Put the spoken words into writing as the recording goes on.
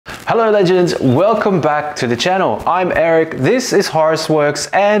Hello legends, welcome back to the channel. I'm Eric, this is Horus Works,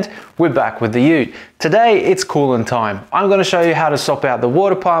 and we're back with the ute. Today it's coolant time. I'm going to show you how to swap out the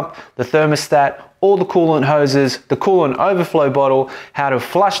water pump, the thermostat, all the coolant hoses, the coolant overflow bottle, how to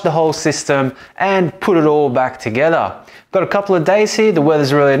flush the whole system and put it all back together. Got a couple of days here, the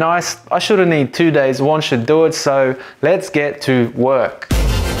weather's really nice. I shouldn't need 2 days, one should do it, so let's get to work.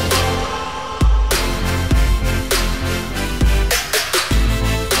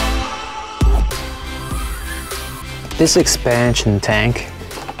 This expansion tank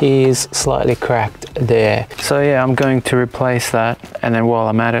is slightly cracked there. So yeah, I'm going to replace that, and then while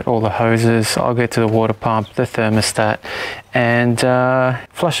I'm at it, all the hoses, I'll get to the water pump, the thermostat, and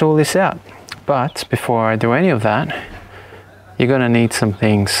flush all this out. But before I do any of that, you're gonna need some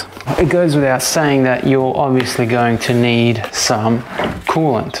things. It goes without saying that you're obviously going to need some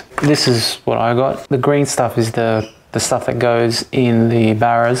coolant. This is what I got. The green stuff is the stuff that goes in the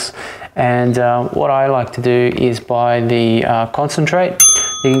barras. And what I like to do is buy the concentrate.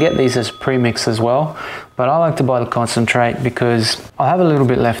 You can get these as premix as well, but I like to buy the concentrate because I'll have a little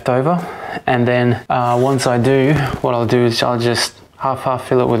bit left over, and then once I do, what I'll do is I'll just half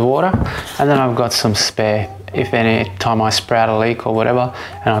fill it with water, and then I've got some spare if any time I sprout a leak or whatever,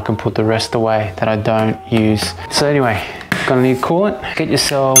 and I can put the rest away that I don't use. So anyway, gonna need coolant. Get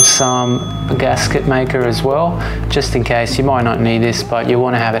yourself a gasket maker as well, just in case. You might not need this, but you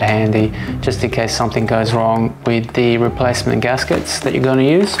want to have it handy just in case something goes wrong with the replacement gaskets that you're going to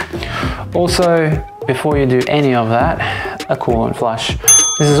use. Also, before you do any of that, a coolant flush.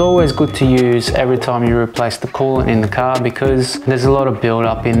 This is always good to use every time you replace the coolant in the car because there's a lot of build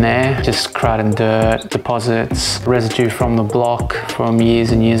up in there, just crud and dirt, deposits, residue from the block from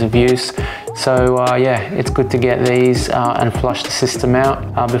years and years of use. So yeah, it's good to get these and flush the system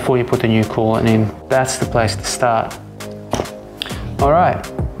out before you put the new coolant in. That's the place to start. All right,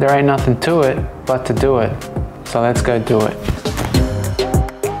 there ain't nothing to it but to do it. So let's go do it.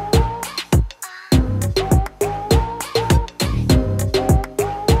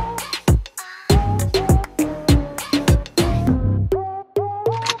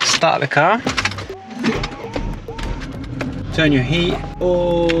 Start the car. Turn your heat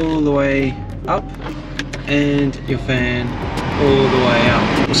all the way up and your fan all the way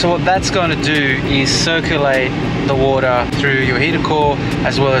up. So what that's going to do is circulate the water through your heater core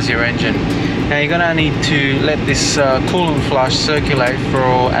as well as your engine. Now you're going to need to let this coolant flush circulate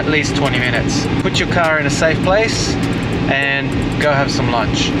for at least 20 minutes. Put your car in a safe place and go have some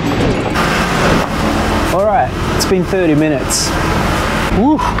lunch. Alright, it's been 30 minutes.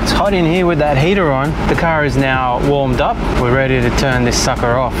 Woo, it's hot in here with that heater on. The car is now warmed up. We're ready to turn this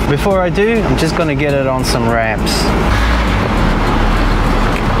sucker off. Before I do, I'm just gonna get it on some ramps.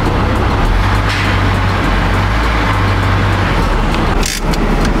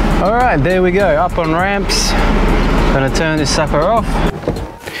 All right, there we go, up on ramps. Gonna turn this sucker off.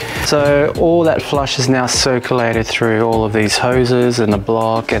 So all that flush is now circulated through all of these hoses and the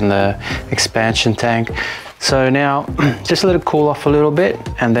block and the expansion tank. So now just let it cool off a little bit,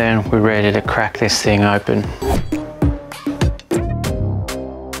 and then we're ready to crack this thing open.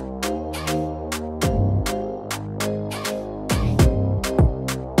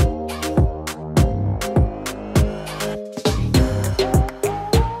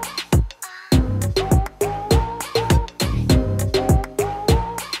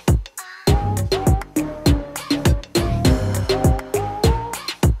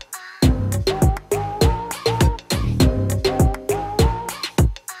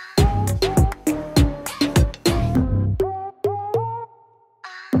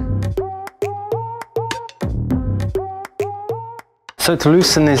 So to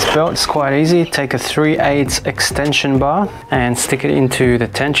loosen this belt, it's quite easy. Take a 3/8 extension bar and stick it into the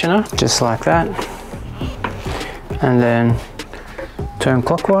tensioner, just like that. And then turn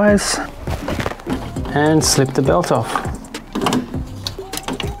clockwise and slip the belt off.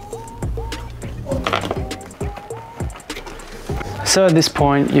 So at this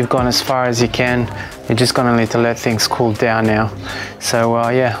point, you've gone as far as you can. You're just gonna need to let things cool down now. So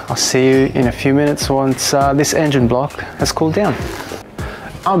yeah, I'll see you in a few minutes once this engine block has cooled down.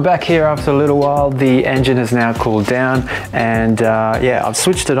 I'm back here after a little while. The engine has now cooled down, and yeah, I've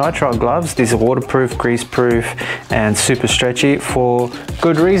switched to nitrile gloves. These are waterproof, grease proof, and super stretchy for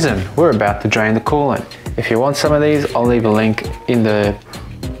good reason. We're about to drain the coolant. If you want some of these, I'll leave a link in the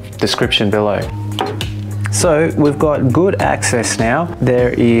description below. So we've got good access now. There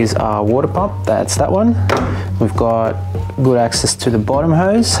is our water pump, that's that one. We've got good access to the bottom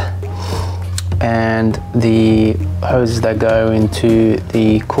hose. and the hoses that go into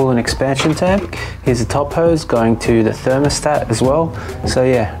the coolant expansion tank. Here's the top hose going to the thermostat as well. So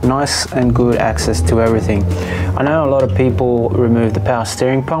yeah, nice and good access to everything. I know a lot of people remove the power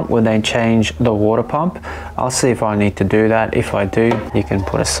steering pump when they change the water pump. I'll see if I need to do that. If I do, you can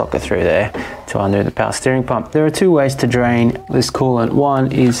put a socket through there to undo the power steering pump. There are two ways to drain this coolant.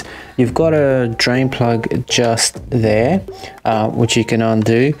 One is you've got a drain plug just there, which you can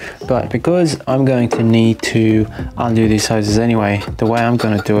undo, but because I'm going to need to undo these hoses anyway, the way I'm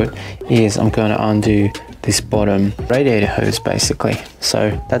going to do it is I'm going to undo this bottom radiator hose basically.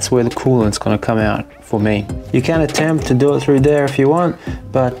 So that's where the coolant's going to come out for me. You can attempt to do it through there if you want,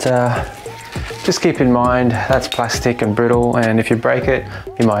 but just keep in mind that's plastic and brittle, and if you break it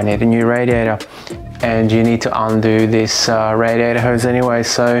you might need a new radiator, and you need to undo this radiator hose anyway,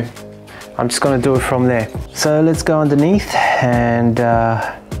 so I'm just going to do it from there. So let's go underneath and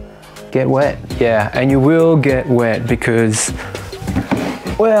get wet. Yeah, and you will get wet because,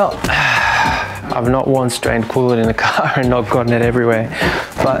 well, I've not once drained coolant in a car and not gotten it everywhere.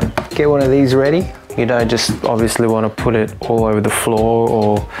 But get one of these ready. You don't just obviously want to put it all over the floor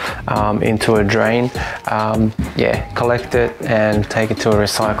or into a drain. Yeah, collect it and take it to a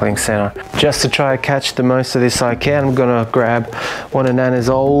recycling center. Just to try to catch the most of this I can, I'm gonna grab one of Nana's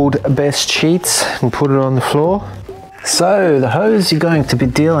old best sheets and put it on the floor. So the hose you're going to be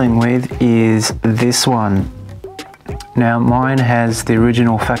dealing with is this one. Now mine has the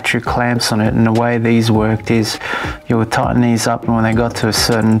original factory clamps on it, and the way these worked is you would tighten these up, and when they got to a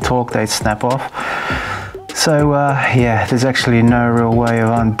certain torque they'd snap off. So yeah, there's actually no real way of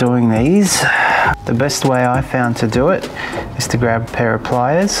undoing these. The best way I found to do it is to grab a pair of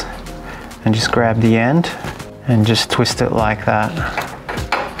pliers and just grab the end and just twist it like that.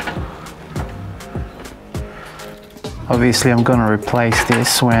 Obviously I'm going to replace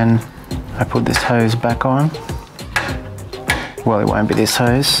this when I put this hose back on. Well, it won't be this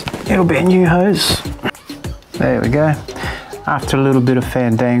hose, it'll be a new hose. There we go. After a little bit of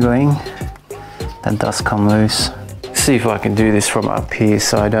fandangling, that does come loose. See if I can do this from up here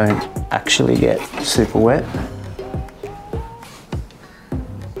so I don't actually get super wet.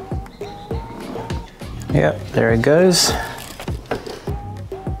 Yep, there it goes.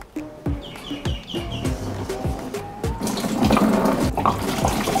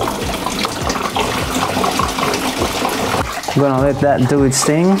 I'm gonna let that do its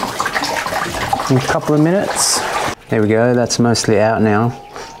thing in a couple of minutes. There we go, that's mostly out now.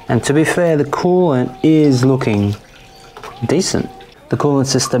 And to be fair, the coolant is looking decent. The coolant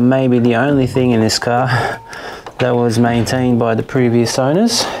system may be the only thing in this car that was maintained by the previous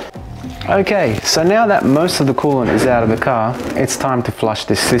owners. Okay, so now that most of the coolant is out of the car, it's time to flush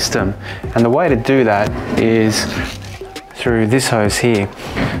this system. And the way to do that is through this hose here.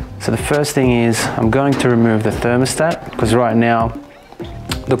 So the first thing is I'm going to remove the thermostat, because right now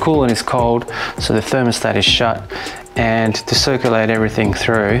the coolant is cold, so the thermostat is shut, and to circulate everything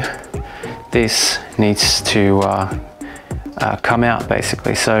through, this needs to come out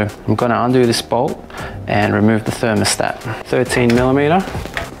basically. So I'm going to undo this bolt and remove the thermostat. 13mm.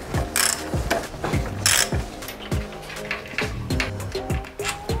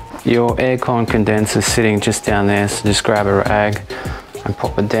 Your aircon condenser is sitting just down there, so just grab a rag and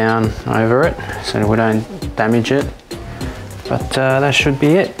pop it down over it so we don't damage it. But that should be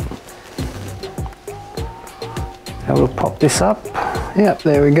it. I will pop this up. Yep,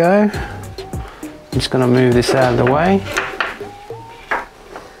 there we go. I'm just going to move this out of the way.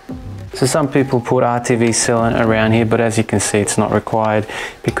 So some people put RTV sealant around here, but as you can see it's not required,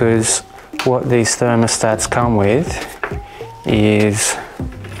 because what these thermostats come with is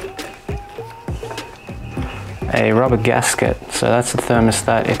a rubber gasket. So that's the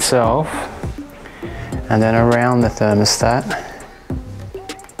thermostat itself, and then around the thermostat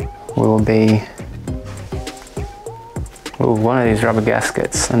will be one of these rubber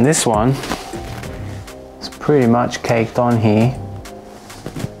gaskets, and this one is pretty much caked on here.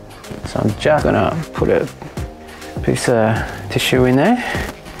 So I'm just gonna put a piece of tissue in there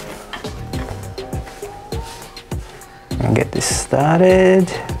and get this started.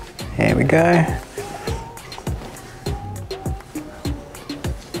 There we go.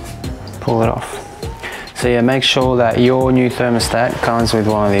 Pull it off. So yeah, make sure that your new thermostat comes with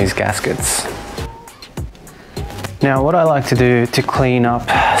one of these gaskets. Now what I like to do to clean up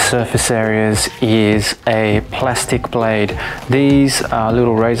surface areas is a plastic blade. These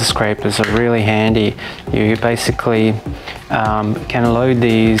little razor scrapers are really handy. You basically can load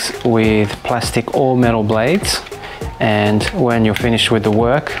these with plastic or metal blades, and when you're finished with the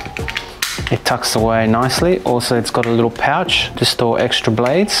work, it tucks away nicely. Also, it's got a little pouch to store extra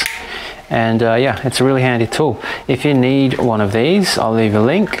blades, And yeah, it's a really handy tool. If you need one of these, I'll leave a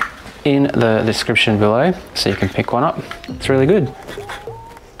link in the description below so you can pick one up. It's really good.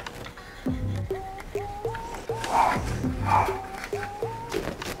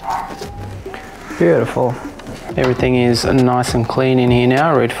 Beautiful. Everything is nice and clean in here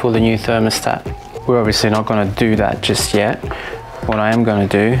now, ready for the new thermostat. We're obviously not going to do that just yet. What I am going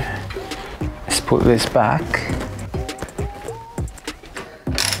to do is put this back.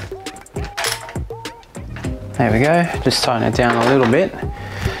 There we go, just tighten it down a little bit.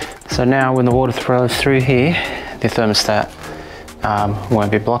 So now when the water flows through here, the thermostat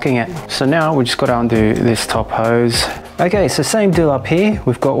won't be blocking it. So now we just got to undo this top hose. Okay, so same deal up here.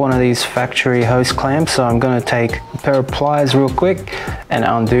 We've got one of these factory hose clamps, so I'm going to take a pair of pliers real quick and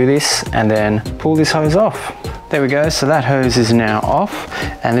undo this and then pull this hose off. There we go, so that hose is now off,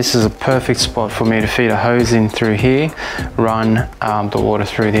 and this is a perfect spot for me to feed a hose in through here, run the water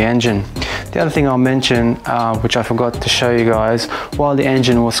through the engine. The other thing I'll mention, which I forgot to show you guys, while the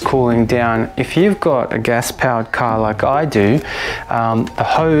engine was cooling down, if you've got a gas-powered car like I do, the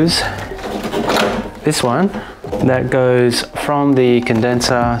hose, this one, that goes from the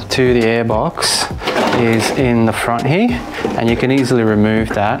condenser to the airbox is in the front here, and you can easily remove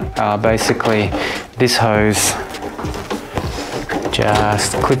that. Basically, this hose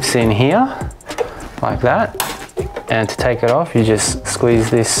just clips in here like that, and to take it off you just squeeze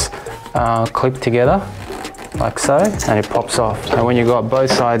this clip together like so, and it pops off. And when you've got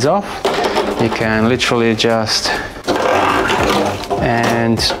both sides off, you can literally just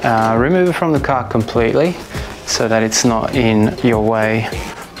remove it from the car completely so that it's not in your way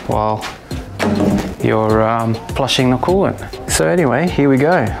while you're flushing the coolant. So anyway, here we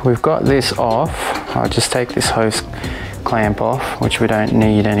go. We've got this off. I'll just take this hose clamp off, which we don't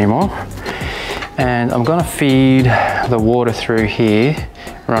need anymore. And I'm gonna feed the water through here,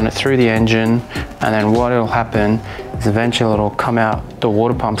 run it through the engine, and then what will happen is eventually it'll come out the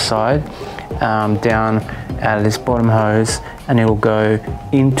water pump side, down out of this bottom hose, and it'll go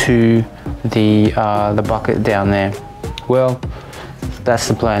into the bucket down there. Well, that's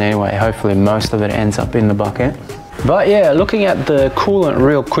the plan anyway. Hopefully most of it ends up in the bucket. But yeah, looking at the coolant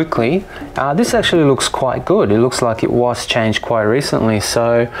real quickly, this actually looks quite good. It looks like it was changed quite recently.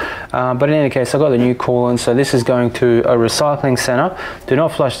 So, but in any case, I got the new coolant. So this is going to a recycling center. Do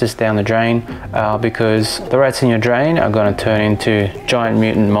not flush this down the drain because the rats in your drain are going to turn into giant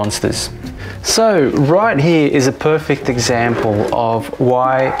mutant monsters. So right here is a perfect example of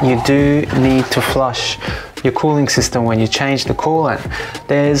why you do need to flush your cooling system when you change the coolant.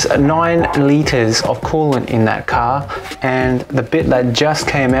 There's 9 liters of coolant in that car, and the bit that just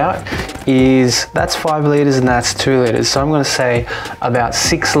came out that's 5 liters and that's 2 liters. So I'm going to say about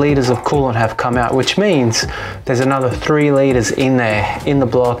 6 liters of coolant have come out, which means there's another 3 liters in there, in the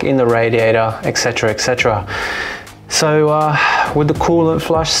block, in the radiator, etc, etc. So with the coolant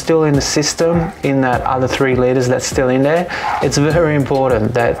flush still in the system, in that other 3 liters that's still in there, it's very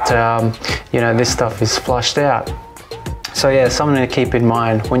important that you know, this stuff is flushed out. So yeah, something to keep in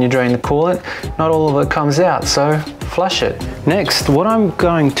mind when you drain the coolant. Not all of it comes out, so flush it. Next, what I'm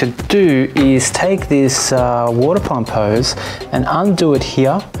going to do is take this water pump hose and undo it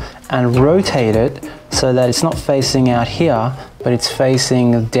here and rotate it so that it's not facing out here, but it's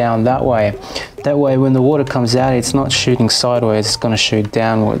facing down that way. That way when the water comes out, it's not shooting sideways, it's going to shoot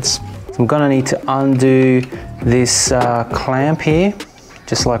downwards. So I'm going to need to undo this clamp here,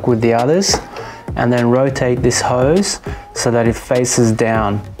 just like with the others, and then rotate this hose so that it faces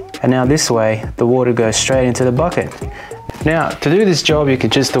down. And now this way, the water goes straight into the bucket. Now, to do this job, you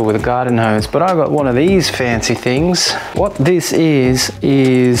could just do it with a garden hose, but I got one of these fancy things. What this is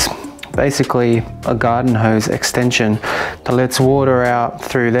basically a garden hose extension that lets water out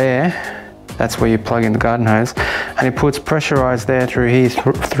through there. That's where you plug in the garden hose, and it puts pressurized air through here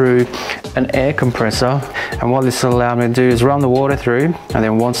through an air compressor. And what this will allow me to do is run the water through, and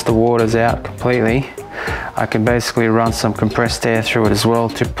then once the water's out completely, I can basically run some compressed air through it as well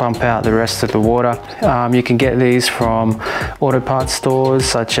to pump out the rest of the water. You can get these from auto parts stores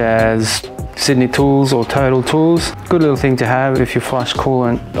such as Sydney Tools or Total Tools. Good little thing to have if you flush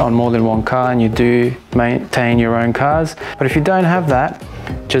coolant on more than one car and you do maintain your own cars. But if you don't have that,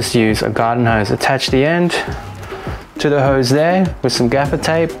 just use a garden hose. Attach the end to the hose there with some gaffer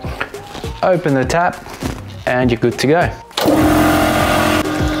tape, open the tap, and you're good to go.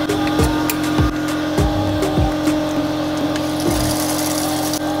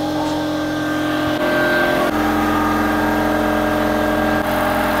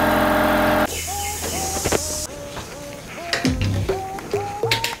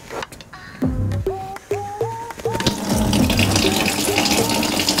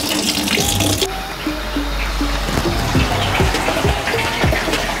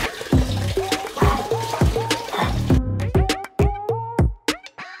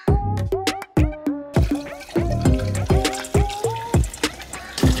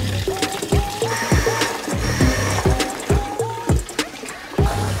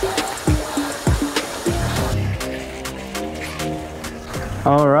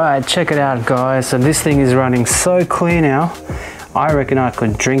 All right, check it out guys. So this thing is running so clear now, I reckon I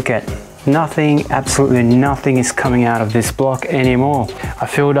could drink it. Nothing, absolutely nothing is coming out of this block anymore. I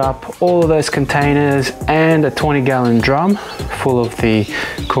filled up all of those containers and a 20-gallon drum full of the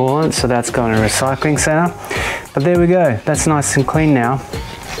coolant, so that's going to a recycling center. But there we go, that's nice and clean now.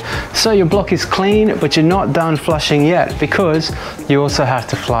 So your block is clean, but you're not done flushing yet, because you also have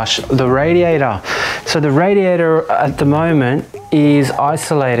to flush the radiator. So the radiator at the moment is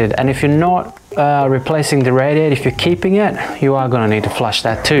isolated, and if you're not replacing the radiator, if you're keeping it, you are going to need to flush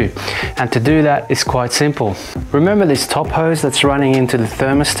that too. And to do that is quite simple. Remember this top hose that's running into the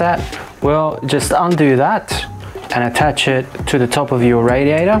thermostat? Well, just undo that and attach it to the top of your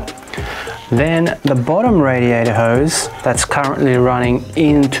radiator. Then the bottom radiator hose that's currently running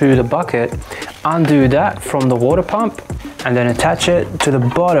into the bucket, undo that from the water pump and then attach it to the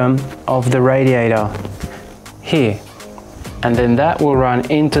bottom of the radiator here. And then that will run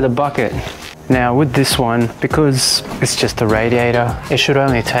into the bucket. Now with this one, because it's just a radiator, it should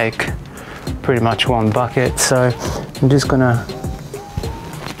only take pretty much one bucket. So I'm just gonna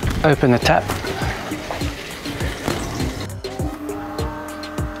open the tap.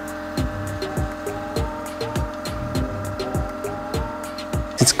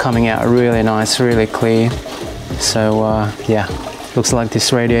 It's coming out really nice, really clear. So yeah, looks like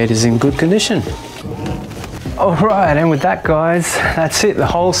this radiator is in good condition. All right, and with that guys, that's it. The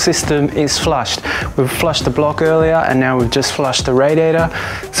whole system is flushed. We've flushed the block earlier and now we've just flushed the radiator.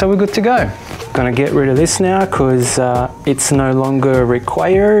 So we're good to go. Gonna get rid of this now because it's no longer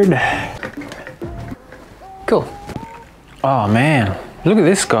required. Cool. Oh man, look at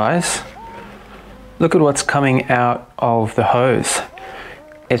this guys. Look at what's coming out of the hose.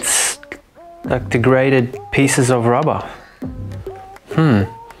 It's like degraded pieces of rubber.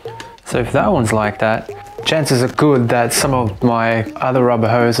 So if that one's like that, chances are good that some of my other rubber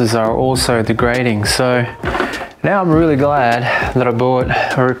hoses are also degrading. So now I'm really glad that I bought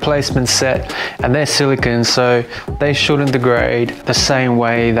a replacement set, and they're silicone, so they shouldn't degrade the same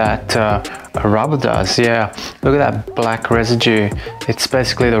way that a rubber does. Yeah, look at that black residue. It's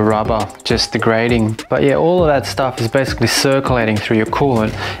basically the rubber just degrading. But yeah, all of that stuff is basically circulating through your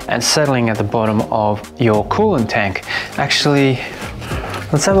coolant and settling at the bottom of your coolant tank. Actually,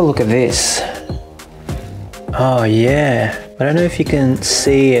 let's have a look at this. Oh yeah, I don't know if you can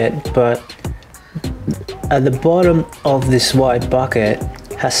see it, but at the bottom of this white bucket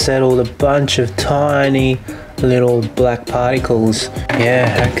has settled a bunch of tiny little black particles.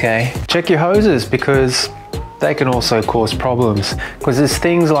 Yeah, okay. Check your hoses, because they can also cause problems, because there's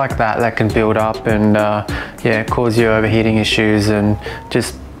things like that that can build up and yeah, cause you overheating issues and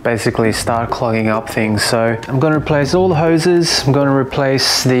just basically start clogging up things. So I'm going to replace all the hoses. I'm going to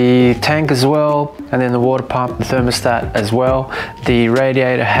replace the tank as well, and then the water pump, the thermostat as well. The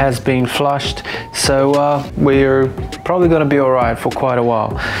radiator has been flushed, so we're probably going to be all right for quite a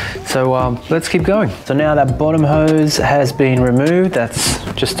while. So let's keep going. So now that bottom hose has been removed. That's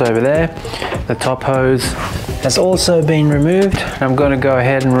just over there. The top hose has also been removed. I'm going to go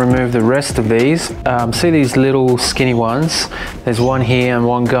ahead and remove the rest of these. See these little skinny ones? There's one here and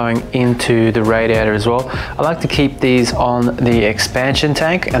one going into the radiator as well. I like to keep these on the expansion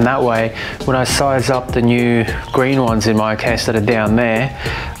tank, and that way when I size up the new green ones in my case that are down there,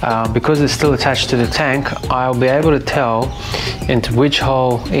 because they're still attached to the tank, I'll be able to tell into which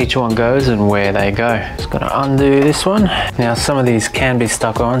hole each one goes and where they go. Just going to undo this one. Now some of these can be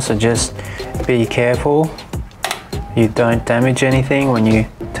stuck on, so just be careful you don't damage anything when you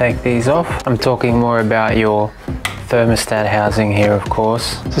take these off. I'm talking more about your thermostat housing here, of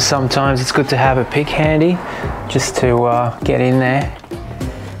course. So sometimes it's good to have a pick handy just to get in there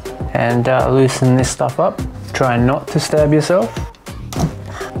and loosen this stuff up. Try not to stab yourself.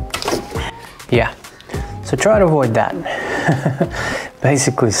 Yeah, so try to avoid that.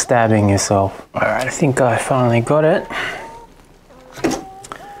 Basically stabbing yourself. All right, I think I finally got it.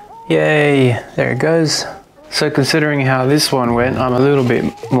 Yay, there it goes. So considering how this one went, I'm a little bit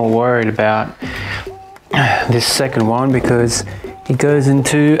more worried about this second one, because it goes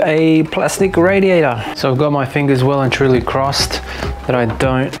into a plastic radiator. So I've got my fingers well and truly crossed that I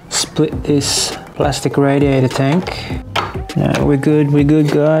don't split this plastic radiator tank. No, we're good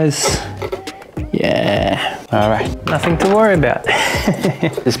guys. Yeah, all right, nothing to worry about.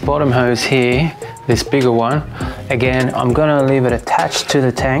 This bottom hose here, this bigger one, again, I'm gonna leave it attached to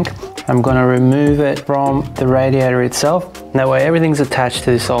the tank. I'm gonna remove it from the radiator itself. That way everything's attached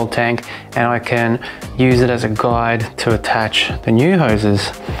to this old tank, and I can use it as a guide to attach the new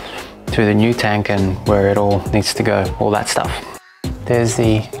hoses to the new tank and where it all needs to go, all that stuff. There's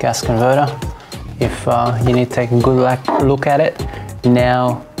the gas converter. If you need to take a good look at it,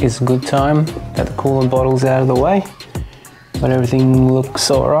 Now is a good time that the coolant bottle's out of the way, but everything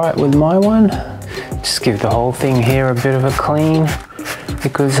looks all right with my one. Just give the whole thing here a bit of a clean,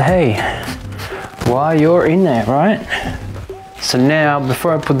 because hey, while you're in there, right? So now,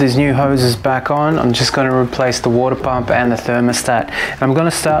 before I put these new hoses back on, I'm just going to replace the water pump and the thermostat. And I'm going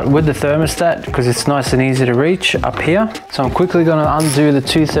to start with the thermostat because it's nice and easy to reach up here. So I'm quickly going to undo the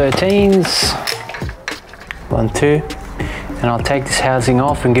 213s. 1, 2. And I'll take this housing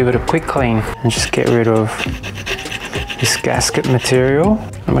off and give it a quick clean and just get rid of this gasket material.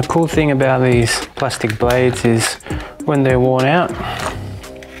 And the cool thing about these plastic blades is when they're worn out,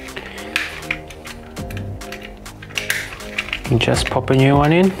 you just pop a new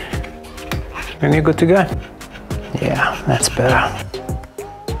one in and you're good to go. Yeah, that's better.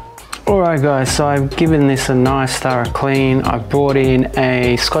 Alright guys, so I've given this a nice thorough clean. I've brought in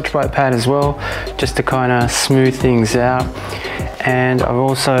a Scotch-Brite pad as well, just to kind of smooth things out. And I've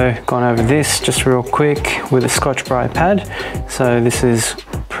also gone over this just real quick with a Scotch-Brite pad. So this is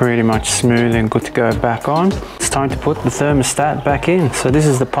pretty much smooth and good to go back on. It's time to put the thermostat back in. So this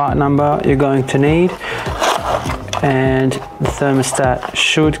is the part number you're going to need. And the thermostat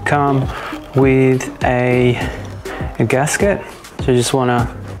should come with a gasket. So you just want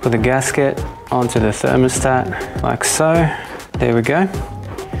to put the gasket onto the thermostat like so. There we go.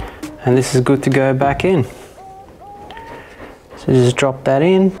 And this is good to go back in. So just drop that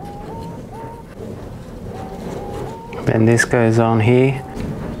in. Then this goes on here.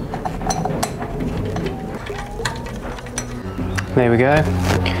 There we go.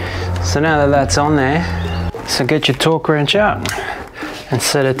 So now that that's on there, so get your torque wrench out and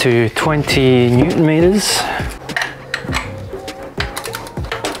set it to 20 Newton meters.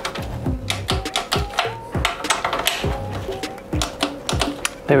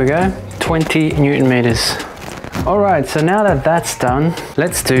 There we go, 20 Newton meters. All right, so now that that's done,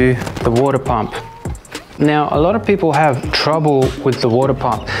 let's do the water pump. Now, a lot of people have trouble with the water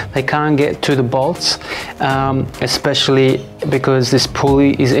pump. They can't get to the bolts, especially because this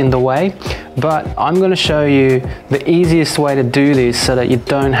pulley is in the way. But I'm going to show you the easiest way to do this so that you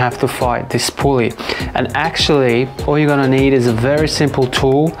don't have to fight this pulley. And actually, all you're going to need is a very simple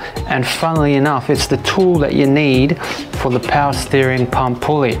tool. And funnily enough, it's the tool that you need for the power steering pump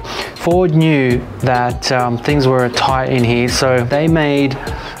pulley. Ford knew that things were tight in here, so they made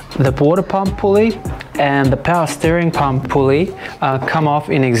the water pump pulley and the power steering pump pulley come off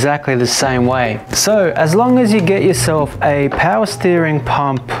in exactly the same way. So as long as you get yourself a power steering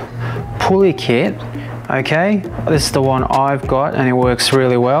pump pulley kit, okay, this is the one I've got and it works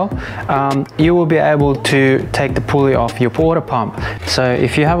really well, you will be able to take the pulley off your water pump. So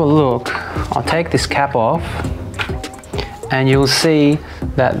if you have a look, I'll take this cap off and you'll see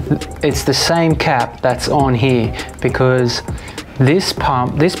that it's the same cap that's on here, because this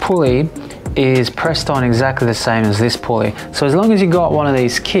pulley is pressed on exactly the same as this pulley. So as long as you got one of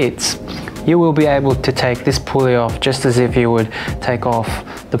these kits, you will be able to take this pulley off just as if you would take off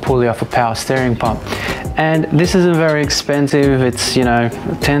the pulley off a power steering pump. And this isn't very expensive. It's, you know,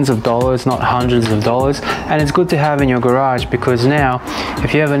 tens of dollars, not hundreds of dollars. And it's good to have in your garage, because now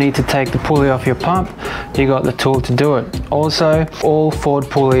if you ever need to take the pulley off your pump, you got the tool to do it. Also, all Ford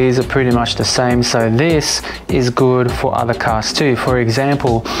pulleys are pretty much the same, so this is good for other cars too. For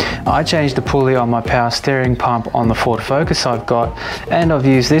example, I changed the pulley on my power steering pump on the Ford Focus I've got, and I've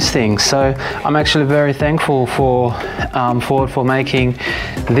used this thing. So I'm actually very thankful for Ford for making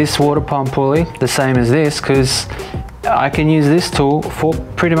this water pump pulley the same as this, because I can use this tool for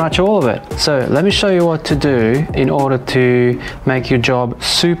pretty much all of it. So let me show you what to do in order to make your job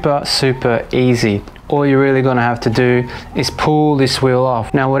super easy. All you're really going to have to do is pull this wheel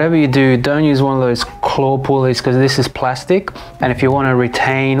off. Now whatever you do, don't use one of those claw pulleys, because this is plastic, and if you want to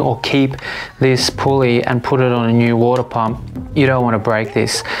retain or keep this pulley and put it on a new water pump, you don't want to break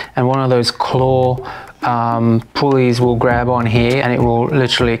this. And one of those claw pulleys will grab on here and it will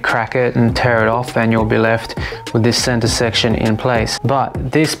literally crack it and tear it off, and you'll be left with this center section in place. But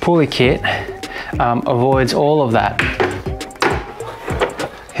this pulley kit avoids all of that.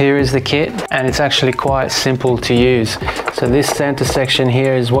 Here is the kit, and it's actually quite simple to use. So this center section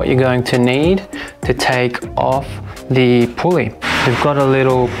here is what you're going to need to take off the pulley. We've got a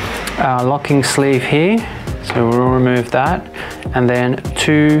little locking sleeve here, so we'll remove that, and then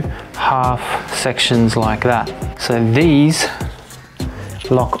 2 half sections like that. So these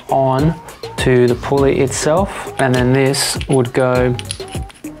lock on to the pulley itself, and then this would go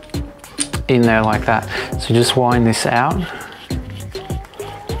in there like that. So just wind this out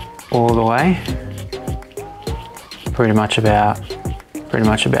all the way, pretty much about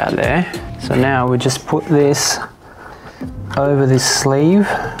there. So now we just put this over this sleeve,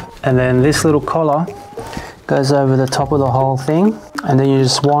 and then this little collar goes over the top of the whole thing, and then you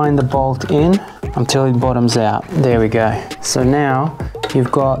just wind the bolt in until it bottoms out. There we go. So now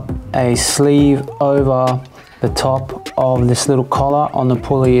you've got a sleeve over the top of this little collar on the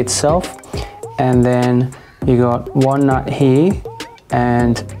pulley itself, and then you got one nut here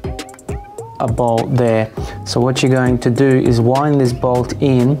and a bolt there. So what you're going to do is wind this bolt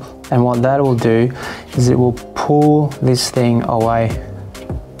in, and what that will do is it will pull this thing away.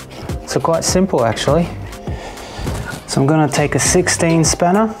 So quite simple actually. So I'm going to take a 16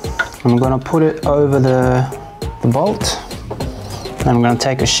 spanner, I'm going to put it over the bolt, and I'm going to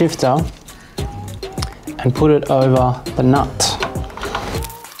take a shifter and put it over the nut.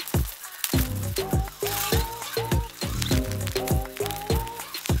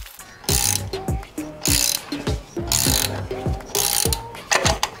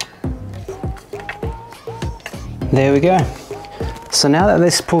 There we go. So now that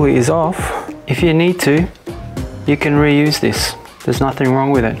this pulley is off, if you need to, you can reuse this. There's nothing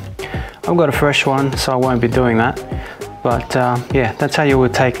wrong with it. I've got a fresh one, so I won't be doing that. But yeah, that's how you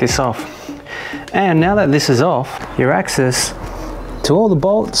would take this off. And now that this is off, your access to all the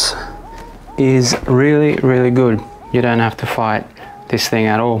bolts is really, really good. You don't have to fight this thing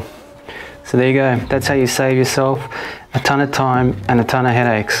at all. So there you go. That's how you save yourself a ton of time and a ton of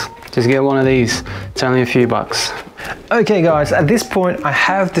headaches. Just get one of these. It's only a few bucks. Okay guys, at this point I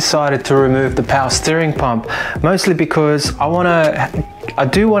have decided to remove the power steering pump, mostly because I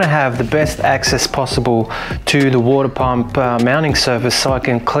do want to have the best access possible to the water pump mounting surface, so I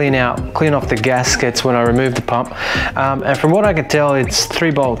can clean off the gaskets when I remove the pump. And from what I can tell, it's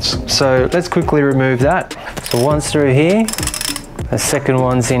 3 bolts. So let's quickly remove that. So one's through here, the second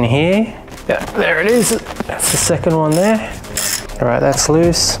one's in here. Yeah, there it is. That's the second one there. All right, that's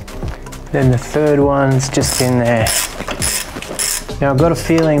loose. Then the third one's just in there. Now I've got a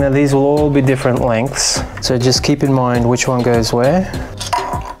feeling that these will all be different lengths, so just keep in mind which one goes where.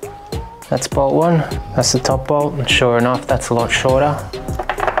 That's bolt 1, that's the top bolt, and sure enough that's a lot shorter.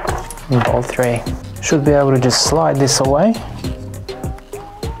 And bolt 3. Should be able to just slide this away.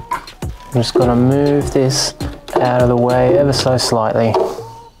 I'm just going to move this out of the way ever so slightly.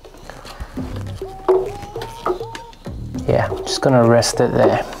 Yeah, just going to rest it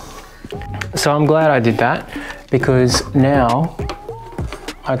there. So I'm glad I did that, because now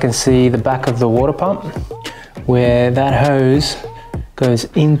I can see the back of the water pump where that hose goes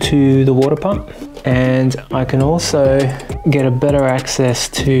into the water pump, and I can also get a better access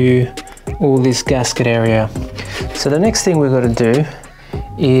to all this gasket area. So the next thing we've got to do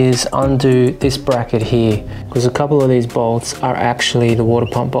is undo this bracket here, because a couple of these bolts are actually the water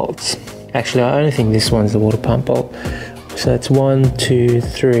pump bolts. Actually, I only think this one's the water pump bolt. So it's 1, 2,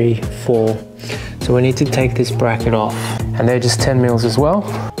 3, 4. So we need to take this bracket off, and they're just 10 mils as well.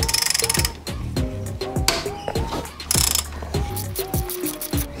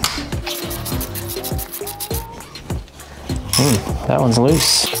 That one's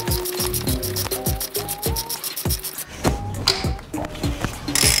loose.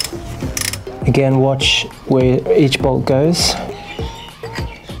 Again, watch where each bolt goes.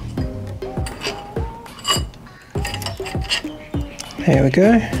 There we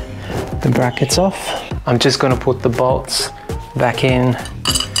go. The bracket's off. I'm just going to put the bolts back in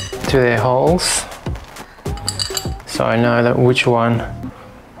to their holes, so I know that which one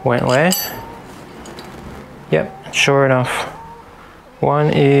went where. Yep, sure enough,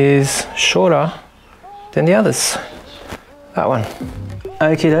 one is shorter than the others. That one.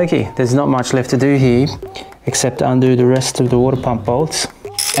 Okie dokie, there's not much left to do here except undo the rest of the water pump bolts.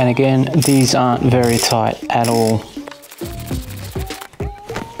 And again, these aren't very tight at all.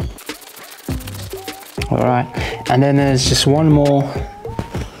 All right, and then there's just one more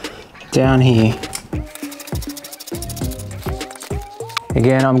down here.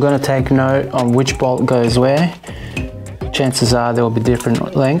 Again, I'm going to take note on which bolt goes where. Chances are there will be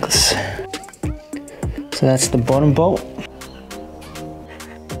different lengths. So that's the bottom bolt.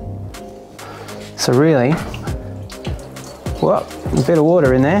 So really, well, a bit of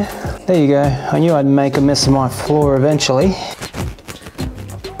water in there. There you go. I knew I'd make a mess of my floor eventually.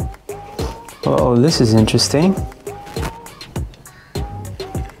 Oh, this is interesting.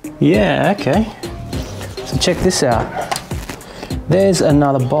 Yeah, okay. So check this out. There's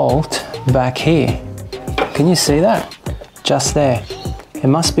another bolt back here. Can you see that? Just there. It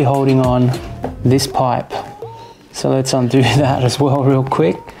must be holding on this pipe. So let's undo that as well real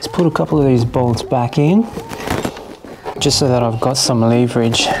quick. Let's put a couple of these bolts back in, just so that I've got some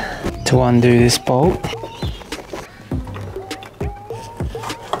leverage to undo this bolt.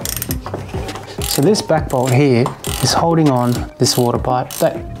 So this back bolt here is holding on this water pipe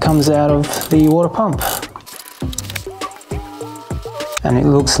that comes out of the water pump. And it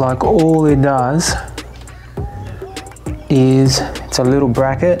looks like all it does is, it's a little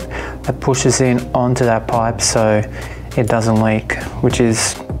bracket that pushes in onto that pipe so it doesn't leak, which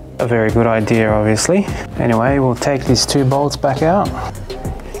is a very good idea, obviously. Anyway, we'll take these 2 bolts back out,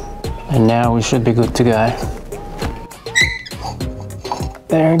 and now we should be good to go.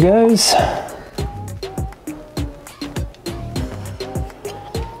 There it goes.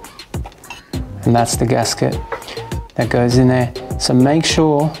 And that's the gasket that goes in there. So make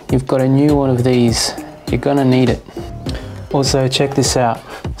sure you've got a new one of these. You're gonna need it. Also, check this out.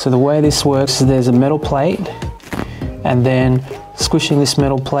 So the way this works is there's a metal plate, and then squishing this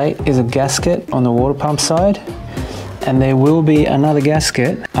metal plate is a gasket on the water pump side, and there will be another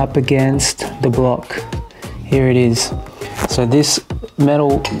gasket up against the block. Here it is. So this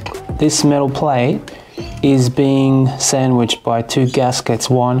metal plate is being sandwiched by 2 gaskets,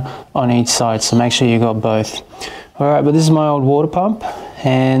 one on each side, so make sure you got both. Alright, but this is my old water pump,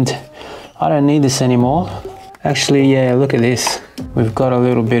 and I don't need this anymore. Actually, yeah, look at this. We've got a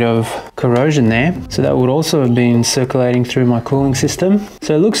little bit of corrosion there, so that would also have been circulating through my cooling system.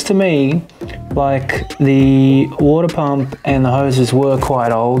 So it looks to me like the water pump and the hoses were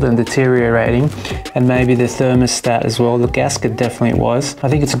quite old and deteriorating, and maybe the thermostat as well. The gasket definitely was. I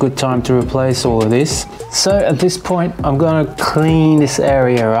think it's a good time to replace all of this. So at this point, I'm gonna clean this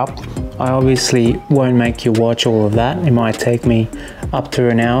area up. I obviously won't make you watch all of that. It might take me up to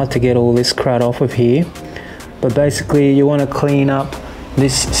an hour to get all this crud off of here. But basically, you want to clean up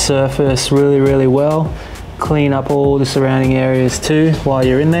this surface really well. Clean up all the surrounding areas too while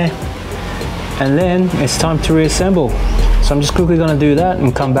you're in there. And then it's time to reassemble. So I'm just quickly going to do that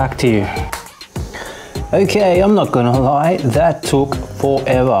and come back to you. Okay, I'm not gonna lie, that took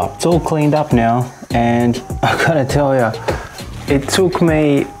forever. It's all cleaned up now, and I gotta tell you, it took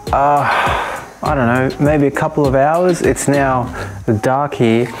me, I don't know, maybe a couple of hours. It's now dark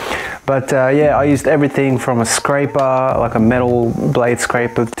here. But yeah, I used everything from a scraper, like a metal blade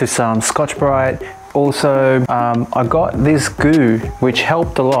scraper, to some Scotch-Brite. Also, I got this goo, which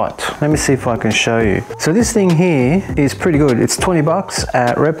helped a lot. Let me see if I can show you. So this thing here is pretty good. It's 20 bucks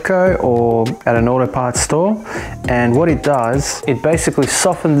at Repco or at an auto parts store. And what it does, it basically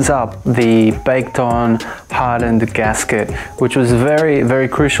softens up the baked on, hardened gasket, which was very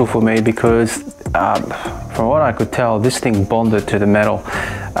crucial for me because from what I could tell, this thing bonded to the metal.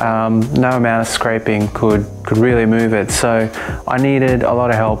 No amount of scraping could really move it. So I needed a lot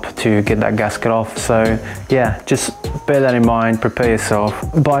of help to get that gasket off. So yeah, just bear that in mind, prepare yourself.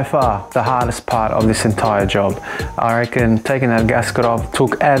 By far the hardest part of this entire job. I reckon taking that gasket off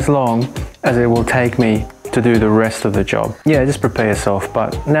took as long as it will take me to do the rest of the job. Yeah, just prepare yourself.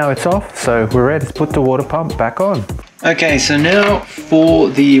 But now it's off, so we're ready to put the water pump back on. Okay, so now for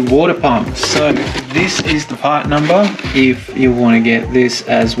the water pump. So this is the part number if you want to get this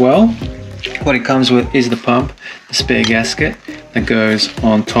as well. What it comes with is the pump, the spare gasket that goes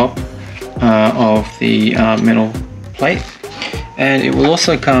on top of the metal plate, and it will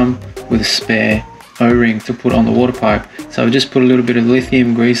also come with a spare O-ring to put on the water pipe. So I've just put a little bit of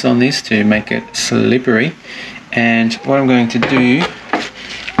lithium grease on this to make it slippery, and what I'm going to do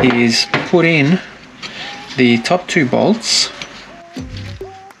is put in the top 2 bolts.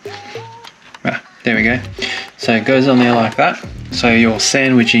 There we go. So it goes on there like that. So you're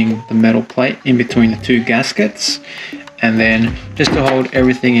sandwiching the metal plate in between the 2 gaskets, and then just to hold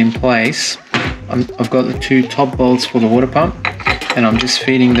everything in place, I've got the 2 top bolts for the water pump, and I'm just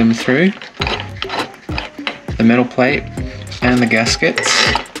feeding them through the metal plate and the gaskets,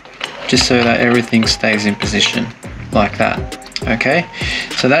 just so that everything stays in position like that. Okay,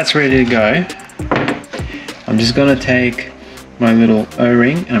 so that's ready to go. I'm just going to take my little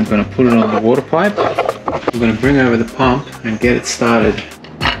O-ring and I'm going to put it on the water pipe. I'm going to bring over the pump and get it started.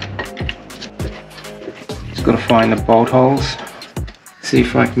 Just got to find the bolt holes. See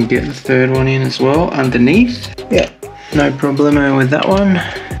if I can get the 3rd one in as well underneath. Yeah, no problemo with that one.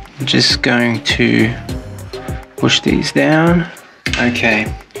 I'm just going to push these down.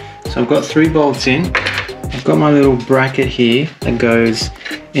 Okay, so I've got 3 bolts in. I've got my little bracket here that goes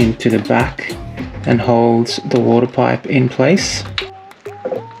into the back and holds the water pipe in place.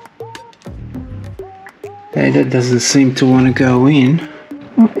 Okay, that doesn't seem to want to go in.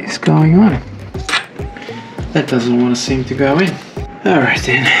 What is going on? That doesn't want to seem to go in. Alright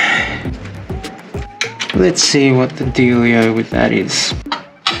then. Let's see what the dealio with that is.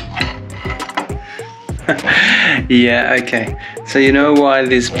 Yeah, okay. So you know why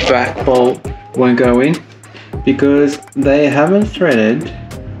this back bolt won't go in? Because they haven't threaded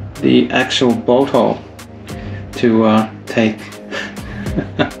the actual bolt hole to take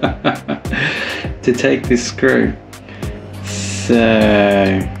to take this screw.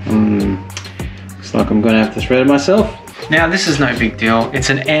 So looks like I'm gonna have to thread it myself. Now this is no big deal. It's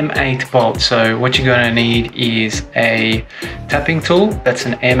an M8 bolt, so what you're gonna need is a tapping tool. That's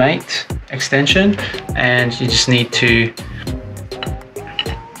an M8 extension, and you just need to,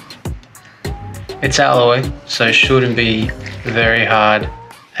 it's alloy, so it shouldn't be very hard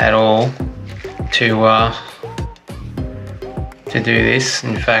at all to do this.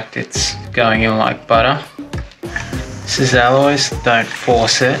 In fact, it's going in like butter. This is alloys, don't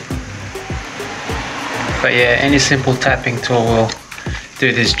force it. But yeah, any simple tapping tool will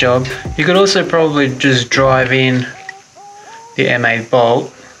do this job. You could also probably just drive in the M8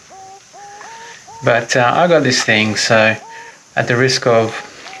 bolt, but I got this thing, so at the risk of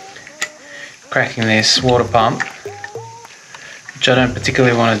cracking this water pump, which I don't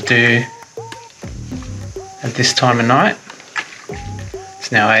particularly want to do at this time of night.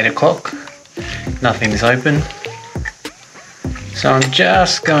 It's now 8 o'clock, nothing's open. So I'm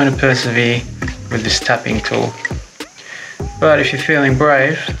just going to persevere with this tapping tool. But if you're feeling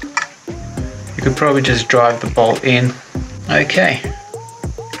brave, you could probably just drive the bolt in. Okay.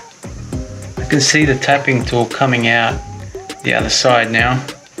 I can see the tapping tool coming out the other side now.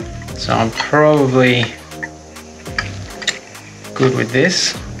 So I'm probably good with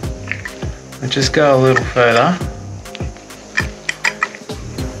this. I'll just go a little further.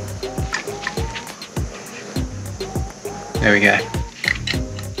 There we go.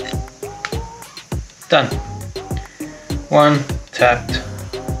 Done. One tapped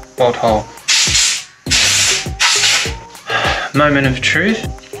bolt hole. Moment of truth.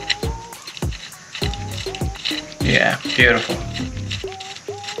 Yeah, beautiful.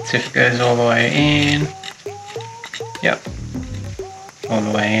 See if it goes all the way in. Yep, all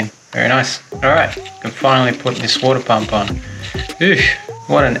the way in. Very nice. All right, can finally put this water pump on. Ooh,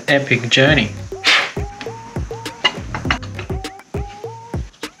 what an epic journey.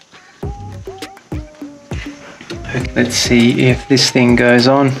 Let's see if this thing goes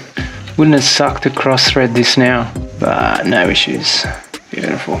on. Wouldn't it suck to cross thread this now? But no issues.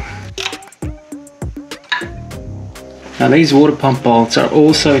 Beautiful. Now these water pump bolts are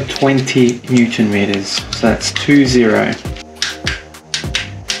also 20 Newton meters. So that's 20.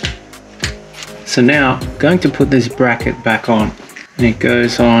 So now I'm going to put this bracket back on. And it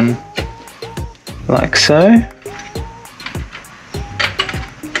goes on like so.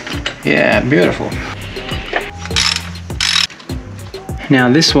 Yeah, beautiful. Now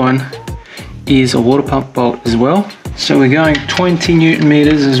this one is a water pump bolt as well. So we're going 20 Newton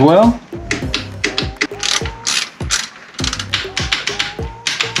meters as well.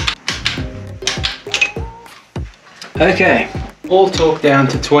 Okay, all torqued down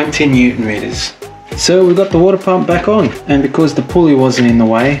to 20 Newton meters. So we've got the water pump back on, and because the pulley wasn't in the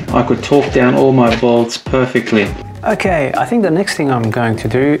way, I could torque down all my bolts perfectly. Okay, I think the next thing I'm going to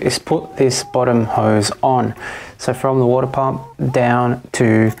do is put this bottom hose on. So from the water pump down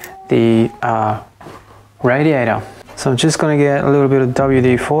to the radiator. So I'm just going to get a little bit of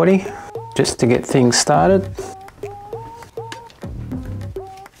WD-40 just to get things started.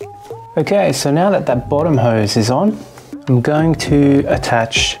 Okay, so now that that bottom hose is on, I'm going to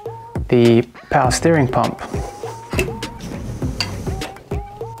attach the power steering pump.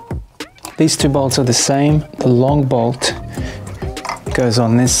 These two bolts are the same. The long bolt goes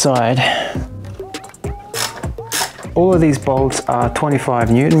on this side. All of these bolts are 25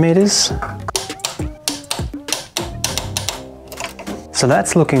 Newton meters. So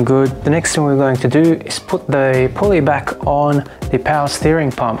that's looking good. The next thing we're going to do is put the pulley back on the power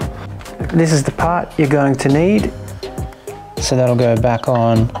steering pump. This is the part you're going to need. So that'll go back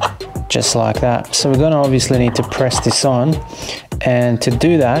on just like that. So we're going to obviously need to press this on. And to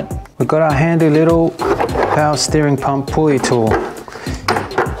do that, we've got our handy little power steering pump pulley tool.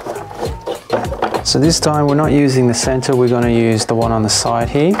 So this time we're not using the center, we're going to use the one on the side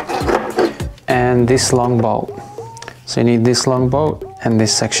here and this long bolt. So you need this long bolt and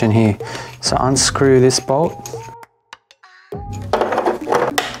this section here. So unscrew this bolt.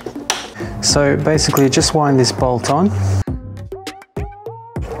 So basically just wind this bolt on.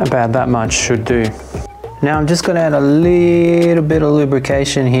 About that much should do. Now I'm just going to add a little bit of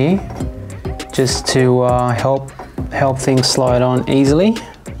lubrication here just to help things slide on easily.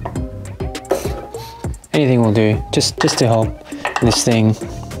 Anything will do, just to help this thing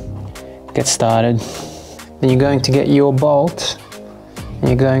get started. Then you're going to get your bolt and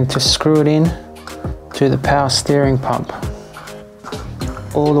you're going to screw it in to the power steering pump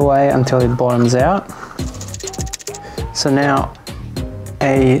all the way until it bottoms out. So now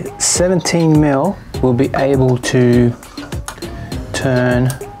a 17mm we'll be able to turn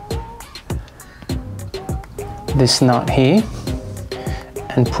this nut here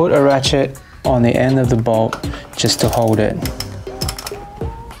and put a ratchet on the end of the bolt just to hold it,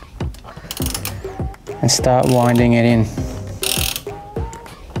 and start winding it in.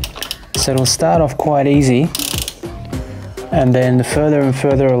 So it'll start off quite easy, and then the further and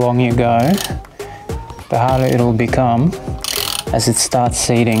further along you go, the harder it'll become as it starts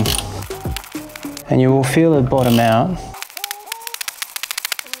seating, and you will feel it bottom out.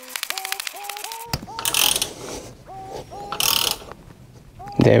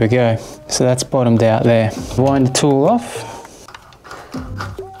 There we go. So that's bottomed out there. Wind the tool off,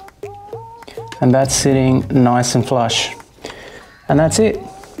 and that's sitting nice and flush. And that's it.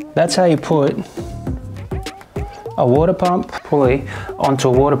 That's how you put a water pump pulley onto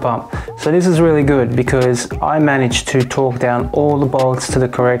a water pump. So this is really good because I managed to torque down all the bolts to the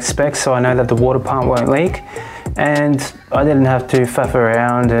correct specs, so I know that the water pump won't leak, and I didn't have to faff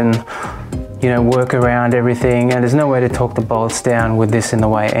around and, you know, work around everything, and there's no way to torque the bolts down with this in the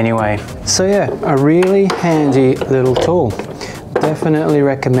way anyway. So yeah, a really handy little tool. Definitely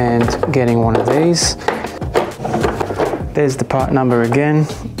recommend getting one of these. There's the part number again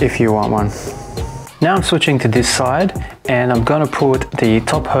if you want one. Now I'm switching to this side, and I'm gonna put the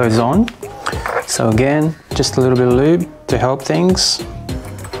top hose on. So again, just a little bit of lube to help things.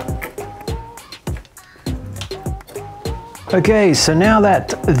 Okay, so now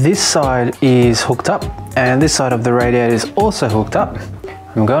that this side is hooked up and this side of the radiator is also hooked up,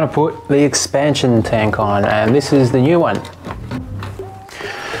 I'm gonna put the expansion tank on, and this is the new one.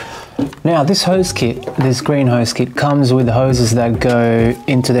 Now this hose kit, this green hose kit, comes with hoses that go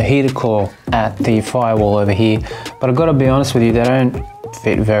into the heater core at the firewall over here, but I've got to be honest with you, they don't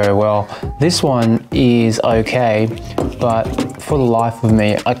fit very well. This one is okay, but for the life of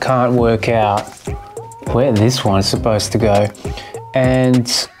me, I can't work out where this one's supposed to go.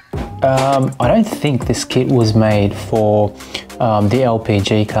 And I don't think this kit was made for the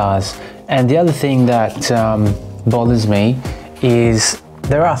LPG cars. And the other thing that bothers me is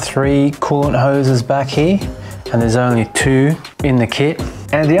there are 3 coolant hoses back here, and there's only 2 in the kit.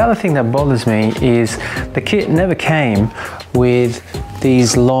 And the other thing that bothers me is the kit never came with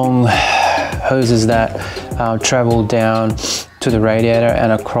these long hoses that travel down to the radiator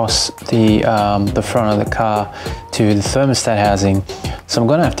and across the front of the car to the thermostat housing. So I'm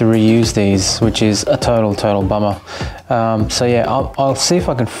gonna have to reuse these, which is a total bummer. So yeah, I'll see if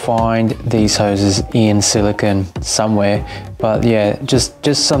I can find these hoses in silicone somewhere. But yeah, just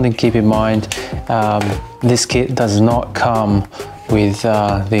something to keep in mind. This kit does not come with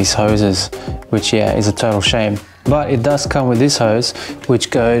these hoses, which yeah, is a total shame. But it does come with this hose, which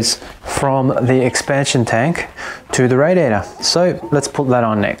goes from the expansion tank to the radiator. So let's put that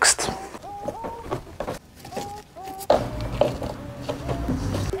on next.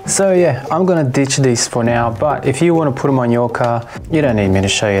 So yeah, I'm gonna ditch these for now, but if you want to put them on your car, you don't need me to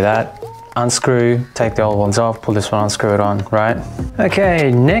show you that. Unscrew, take the old ones off, pull this one, unscrew it on, right?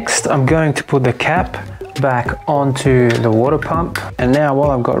 Okay, next I'm going to put the cap back onto the water pump. And now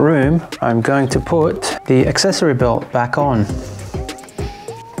while I've got room, I'm going to put the accessory belt back on.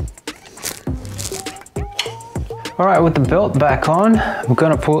 All right, with the belt back on, I'm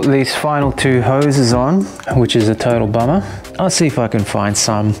gonna put these final 2 hoses on, which is a total bummer. I'll see if I can find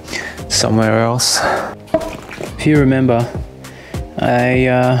some somewhere else. If you remember, I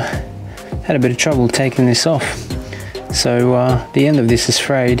had a bit of trouble taking this off. So the end of this is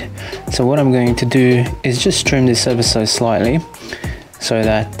frayed. So what I'm going to do is just trim this ever so slightly so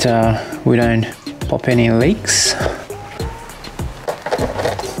that we don't pop any leaks.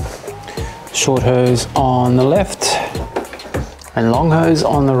 Short hose on the left and long hose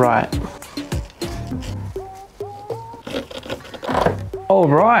on the right. All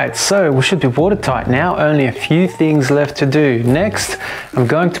right, so we should be watertight now. Only a few things left to do. Next, I'm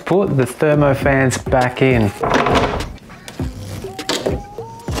going to put the thermo fans back in.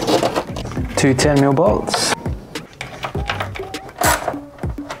 2 10mm bolts.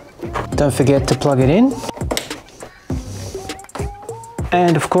 Don't forget to plug it in.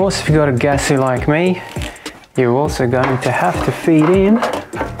 And of course, if you've got a gassy like me, you're also going to have to feed in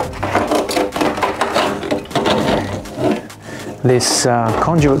this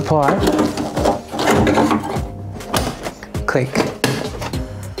conduit pipe. Click.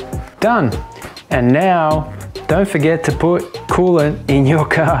 Done. And now, don't forget to put coolant in your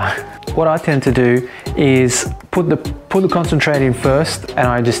car. What I tend to do is put the concentrate in first, and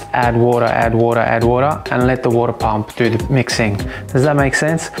I just add water, and let the water pump do the mixing. Does that make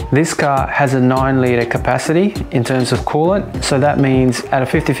sense? This car has a 9-litre capacity in terms of coolant, so that means at a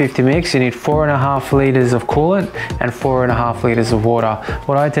 50-50 mix you need 4.5 litres of coolant and 4.5 litres of water.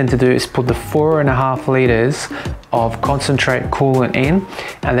 What I tend to do is put the 4.5 litres of concentrate coolant in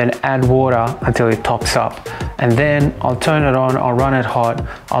and then add water until it tops up, and then I'll turn it on, I'll run it hot,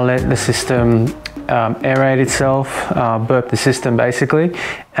 I'll let the system aerate itself, burp the system basically,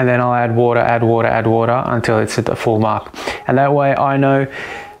 and then I'll add water until it's at the full mark. And that way I know,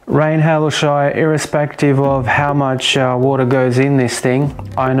 rain, hail or shine, irrespective of how much water goes in this thing,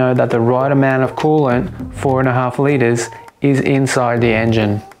 I know that the right amount of coolant, 4.5 litres, is inside the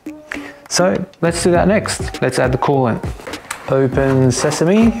engine. So let's do that next. Let's add the coolant. Open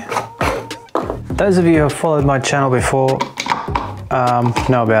sesame. Those of you who have followed my channel before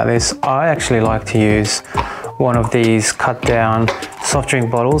know about this. I actually like to use one of these cut down soft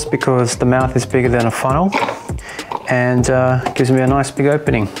drink bottles because the mouth is bigger than a funnel and gives me a nice big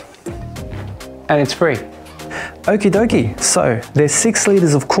opening, and it's free. Okie dokie, so there's 6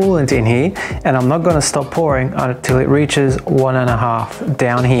 litres of coolant in here, and I'm not going to stop pouring until it reaches 1.5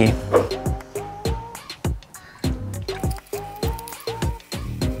 down here.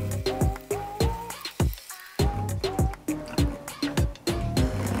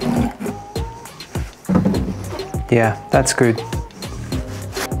 Yeah, that's good.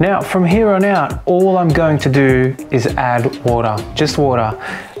 Now from here on out, all I'm going to do is add water, just water.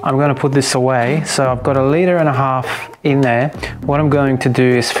 I'm going to put this away, so I've got 1.5 litres in there. What I'm going to do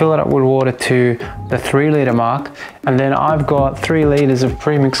is fill it up with water to the 3 litre mark, and then I've got 3 litres of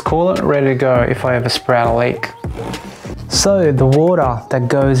premixed coolant ready to go if I ever sprout a leak. So the water that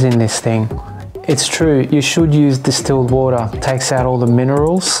goes in this thing, it's true, you should use distilled water, it takes out all the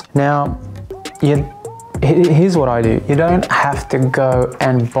minerals. Now, here's what I do. You don't have to go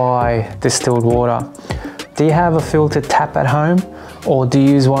and buy distilled water. Do you have a filter tap at home? Or do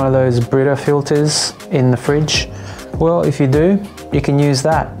you use one of those Brita filters in the fridge? Well, if you do, you can use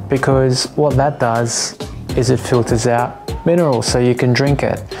that, because what that does is it filters out minerals so you can drink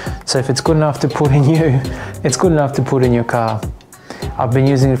it. So if it's good enough to put in you, it's good enough to put in your car. I've been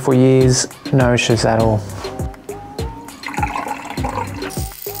using it for years, no issues at all.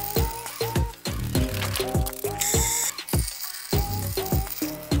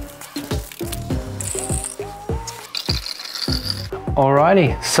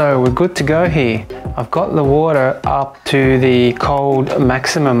 Alrighty, so we're good to go here. I've got the water up to the cold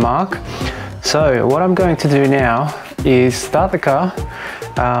maximum mark. So what I'm going to do now is start the car,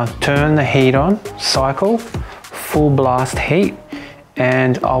 turn the heat on, cycle, full blast heat,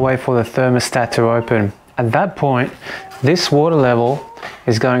 and I'll wait for the thermostat to open. At that point, this water level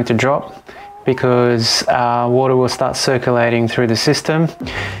is going to drop because water will start circulating through the system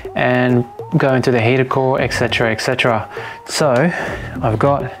and go into the heater core, etc, etc. So I've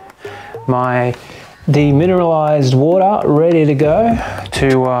got my demineralized water ready to go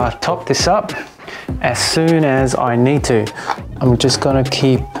to top this up as soon as I need to. I'm just gonna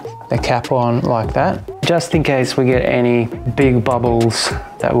keep the cap on like that, just in case we get any big bubbles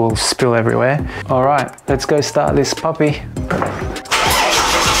that will spill everywhere. All right, let's go start this puppy.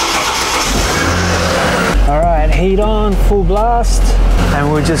 All right, heat on, full blast, and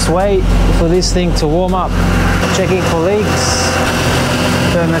we'll just wait for this thing to warm up. Checking for leaks,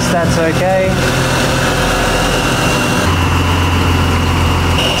 thermostat's okay.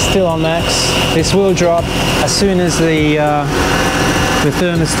 Still on max. This will drop as soon as the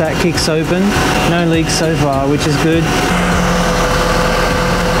thermostat kicks open. No leaks so far, which is good.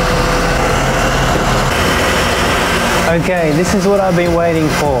 Okay, this is what I've been waiting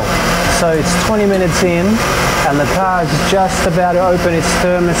for. So it's 20 minutes in and the car is just about to open its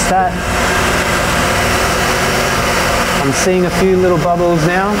thermostat. I'm seeing a few little bubbles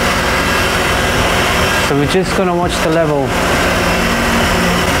now. So we're just going to watch the level.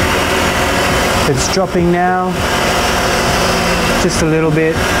 It's dropping now, just a little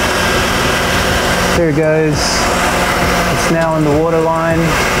bit. There it goes. It's now on the water line.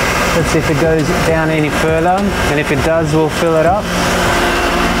 Let's see if it goes down any further, and if it does, we'll fill it up.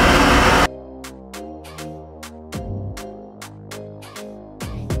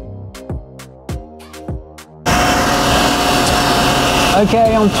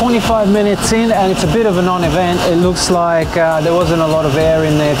 Okay, I'm 25 minutes in and it's a bit of a non-event. It looks like there wasn't a lot of air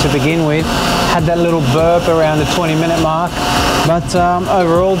in there to begin with. had that little burp around the 20-minute mark, but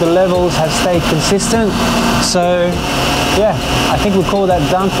overall the levels have stayed consistent. So yeah, I think we'll call that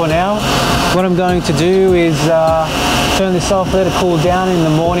done for now. What I'm going to do is turn this off, let it cool down. In the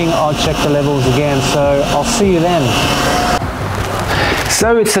morning I'll check the levels again, so I'll see you then.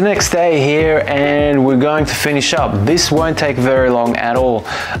 So it's the next day here and we're going to finish up. This won't take very long at all.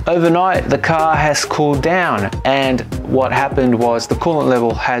 Overnight the car has cooled down, and what happened was the coolant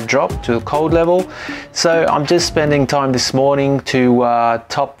level had dropped to a cold level. So I'm just spending time this morning to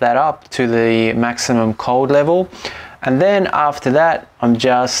top that up to the maximum cold level. And then after that I'm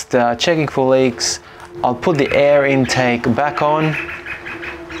just checking for leaks. I'll put the air intake back on,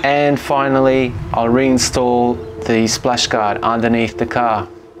 and finally I'll reinstall the splash guard underneath the car.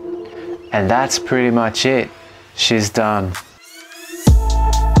 And that's pretty much it. She's done.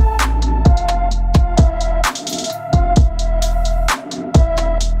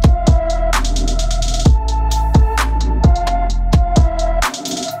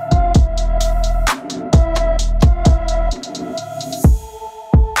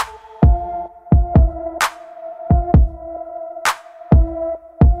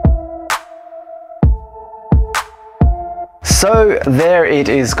 So there it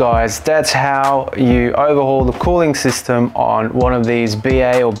is, guys. That's how you overhaul the cooling system on one of these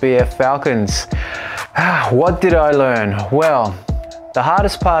BA or BF Falcons. What did I learn? Well, the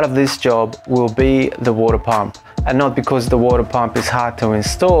hardest part of this job will be the water pump, and not because the water pump is hard to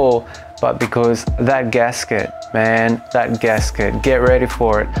install, but because that gasket, man, that gasket, get ready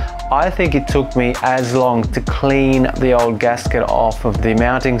for it. I think it took me as long to clean the old gasket off of the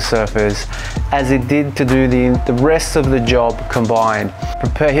mounting surface as it did to do the rest of the job combined.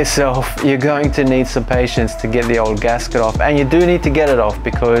 Prepare yourself, you're going to need some patience to get the old gasket off, and you do need to get it off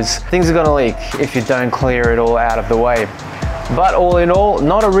because things are gonna leak if you don't clear it all out of the way. But all in all,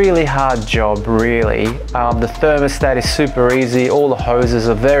 not a really hard job, really. The thermostat is super easy. All the hoses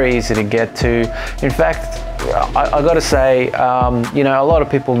are very easy to get to. In fact, I gotta say, you know, a lot of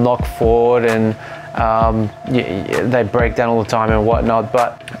people knock Ford and they break down all the time and whatnot,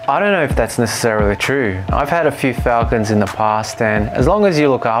 but I don't know if that's necessarily true. I've had a few Falcons in the past, and as long as you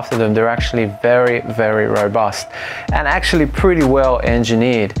look after them, they're actually very, very robust and actually pretty well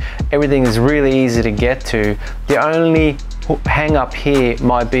engineered. Everything is really easy to get to. The only hang up here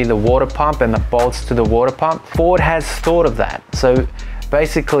might be the water pump and the bolts to the water pump. Ford has thought of that. So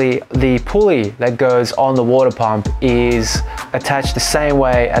basically the pulley that goes on the water pump is attached the same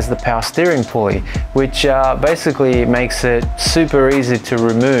way as the power steering pulley, which basically makes it super easy to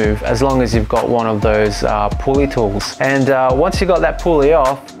remove as long as you've got one of those pulley tools. And once you got that pulley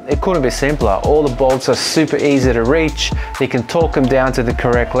off, it couldn't be simpler. All the bolts are super easy to reach. You can torque them down to the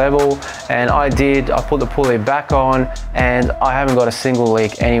correct level, and I put the pulley back on and I haven't got a single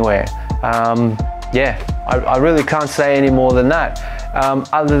leak anywhere. Yeah, I really can't say any more than that.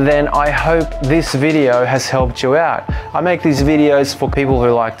 Other than I hope this video has helped you out. I make these videos for people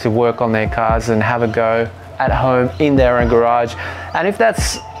who like to work on their cars and have a go at home in their own garage. And if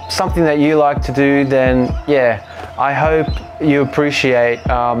that's something that you like to do, then yeah, I hope you appreciate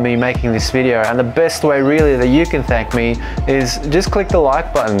me making this video. And the best way really that you can thank me is just click the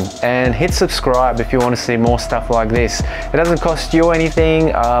like button and hit subscribe if you want to see more stuff like this. It doesn't cost you anything.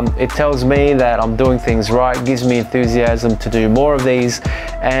 It tells me that I'm doing things right, gives me enthusiasm to do more of these,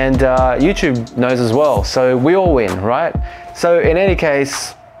 and YouTube knows as well, so we all win, right? So in any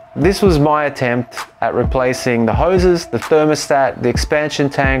case, this was my attempt at replacing the hoses, the thermostat, the expansion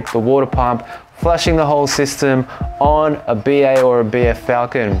tank, the water pump, flushing the whole system on a BA or a BF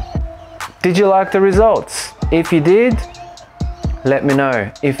Falcon. Did you like the results? If you did, let me know.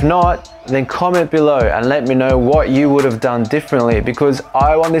 If not, then comment below and let me know what you would have done differently, because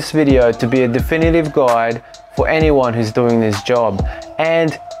I want this video to be a definitive guide for anyone who's doing this job.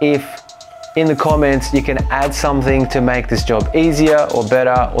 And if in the comments you can add something to make this job easier or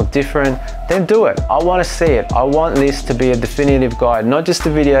better or different, then do it. I want to see it. I want this to be a definitive guide, not just the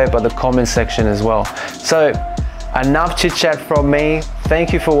video but the comment section as well. So enough chit chat from me.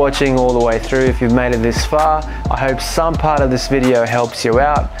 Thank you for watching all the way through. If you've made it this far, I hope some part of this video helps you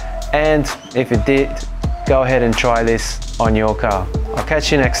out, and if it did, go ahead and try this on your car. I'll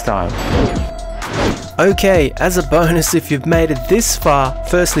catch you next time. Okay, as a bonus, if you've made it this far,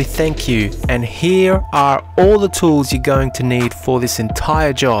 firstly thank you, and here are all the tools you're going to need for this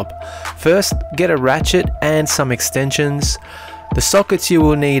entire job. First, get a ratchet and some extensions. The sockets you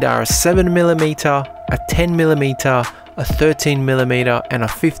will need are a 7mm, a 10mm, a 13mm and a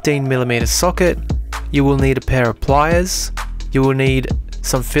 15mm socket. You will need a pair of pliers. You will need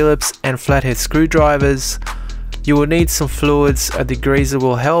some Phillips and flathead screwdrivers, You will need some fluids, a degreaser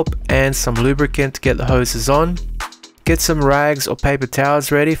will help, and some lubricant to get the hoses on. Get some rags or paper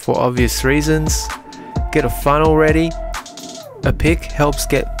towels ready for obvious reasons. Get a funnel ready. A pick helps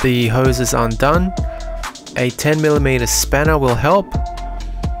get the hoses undone. A 10mm spanner will help.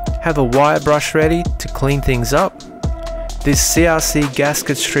 Have a wire brush ready to clean things up. This CRC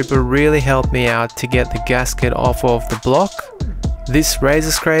gasket stripper really helped me out to get the gasket off of the block. This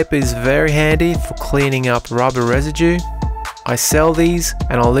razor scraper is very handy for cleaning up rubber residue. I sell these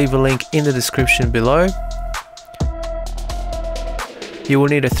and I'll leave a link in the description below. You will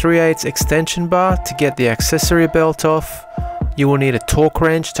need a 3/8 extension bar to get the accessory belt off. You will need a torque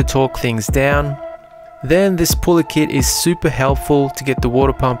wrench to torque things down. Then this pulley kit is super helpful to get the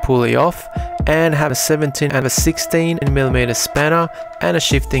water pump pulley off, and have a 17 and a 16mm spanner and a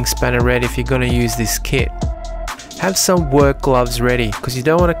shifting spanner ready if you're going to use this kit. Have some work gloves ready because you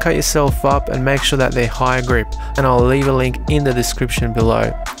don't want to cut yourself up, and make sure that they're high grip, and I'll leave a link in the description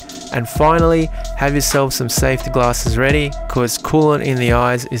below. And finally, have yourself some safety glasses ready because coolant in the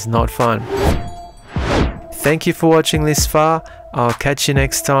eyes is not fun. Thank you for watching this far. I'll catch you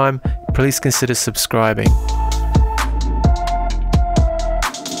next time. Please consider subscribing.